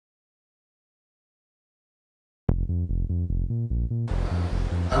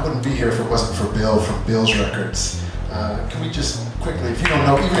I wouldn't be here if it wasn't for Bill from Bill's Records. Can we just quickly, if you don't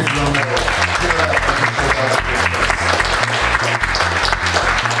know, even if you don't know,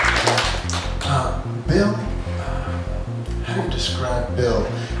 Bill, how do you describe Bill?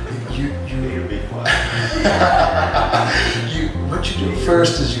 You be quiet. What you do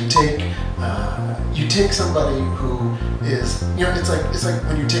first is you take somebody who is, it's like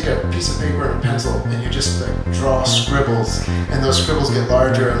when you take a piece of paper and a pencil and you just like draw scribbles, and those scribbles get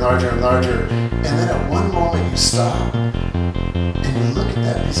larger and larger and larger, and then at one moment you stop and you look at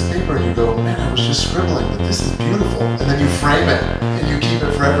that piece of paper and you go, man, I was just scribbling, but this is beautiful, and then you frame it and you keep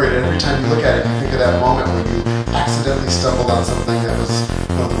it forever, and every time you look at it you think of that moment when you accidentally stumbled on something that was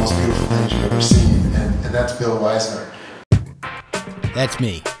one of the most beautiful things you've ever seen, and that's Bill Wisener. That's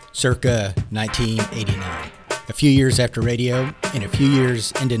me, circa 1989. A few years after radio and a few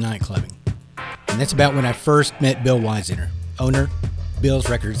years into nightclubbing. And that's about when I first met Bill Wisener, owner, Bill's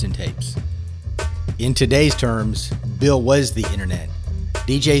Records and Tapes. In today's terms, Bill was the internet.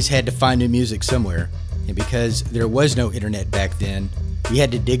 DJs had to find new music somewhere, and because there was no internet back then, we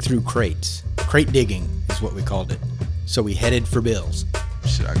had to dig through crates. Crate digging is what we called it. So we headed for Bill's.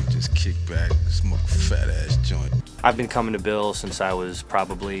 Shit, I could just kick back, smoke a fat ass joint. I've been coming to Bill since I was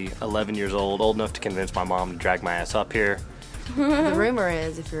probably 11 years old enough to convince my mom to drag my ass up here. The rumor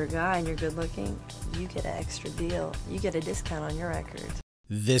is if you're a guy and you're good looking, you get an extra deal. You get a discount on your records.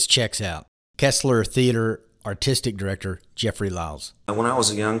 This checks out. Kessler Theater Artistic Director Jeffrey Lyles. When I was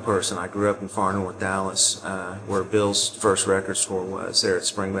a young person, I grew up in far north Dallas, where Bill's first record store was, there at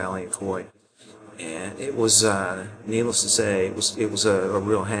Spring Valley and Coy. And it was, needless to say, it was a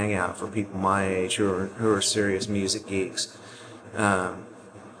real hangout for people my age who are serious music geeks.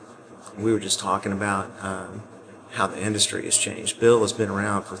 We were just talking about how the industry has changed. Bill has been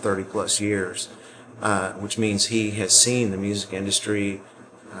around for 30 plus years, which means he has seen the music industry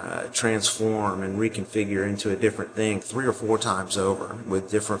transform and reconfigure into a different thing 3 or 4 times over with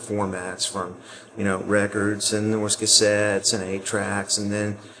different formats, from records, and there was cassettes and 8-tracks, and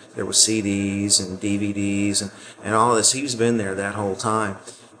then there was CDs and DVDs and all of this. He's been there that whole time.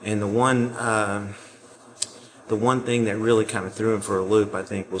 And the one thing that really kind of threw him for a loop, I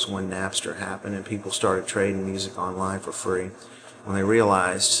think, was when Napster happened and people started trading music online for free. When they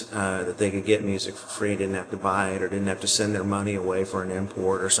realized that they could get music for free, didn't have to buy it or didn't have to send their money away for an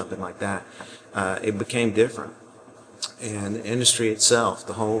import or something like that, it became different. And the industry itself,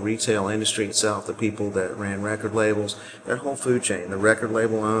 the whole retail industry itself, the people that ran record labels, their whole food chain, the record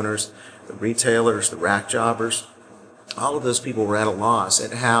label owners, the retailers, the rack jobbers, all of those people were at a loss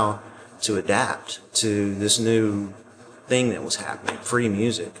at how to adapt to this new thing that was happening, free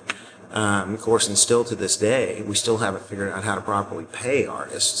music. Of course, and still to this day, we still haven't figured out how to properly pay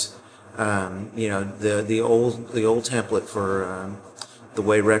artists. The old template for the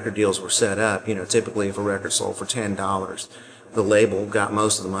way record deals were set up, typically if a record sold for $10, the label got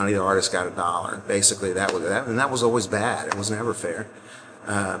most of the money, the artist got $1. Basically, that was always bad. It was never fair.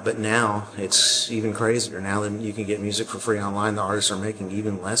 But now it's even crazier. Now that you can get music for free online, the artists are making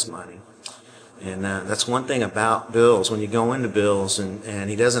even less money. And that's one thing about Bill's. When you go into Bill's and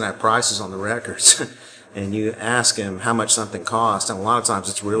he doesn't have prices on the records, and you ask him how much something costs, and a lot of times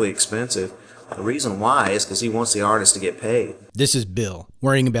it's really expensive. The reason why is because he wants the artist to get paid. This is Bill,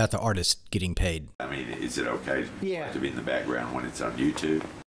 worrying about the artist getting paid. I mean, is it okay to be in the background when it's on YouTube?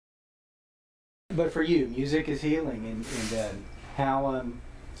 But for you, music is healing, and how...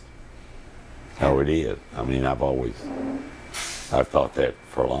 Oh, it is. I mean, I've thought that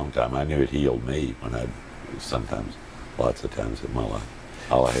for a long time. I knew it healed me when lots of times in my life,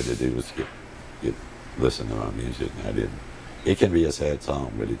 all I had to do was listen to my music, and I didn't. It can be a sad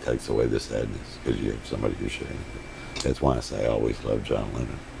song, but it takes away the sadness because you have somebody who's sharing it. That's why I say I always love John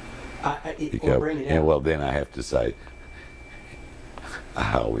Lennon. Then I have to say,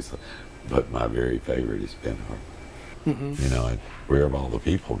 but my very favorite is Ben Harper. Mm-hmm. Where have all the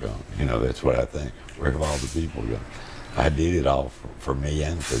people gone? That's what I think. Where have all the people gone? I did it all for me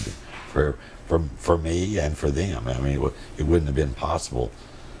and for me and for them. I mean, it wouldn't have been possible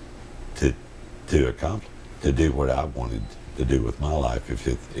to accomplish, to do what I wanted to do with my life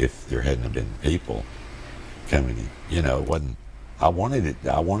if there hadn't have been people coming in. It wasn't. I wanted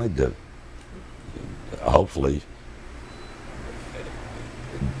to. Hopefully,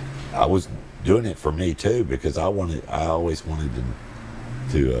 I was doing it for me too, because I always wanted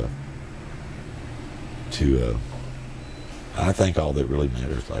to. I think all that really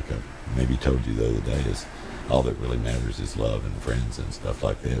matters, like I maybe told you the other day, is all that really matters is love and friends and stuff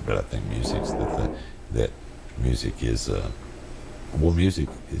like that. But I think music is Well, music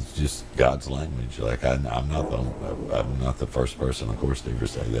is just God's language. Like I'm not the first person, of course, to ever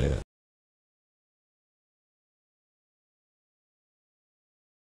say that.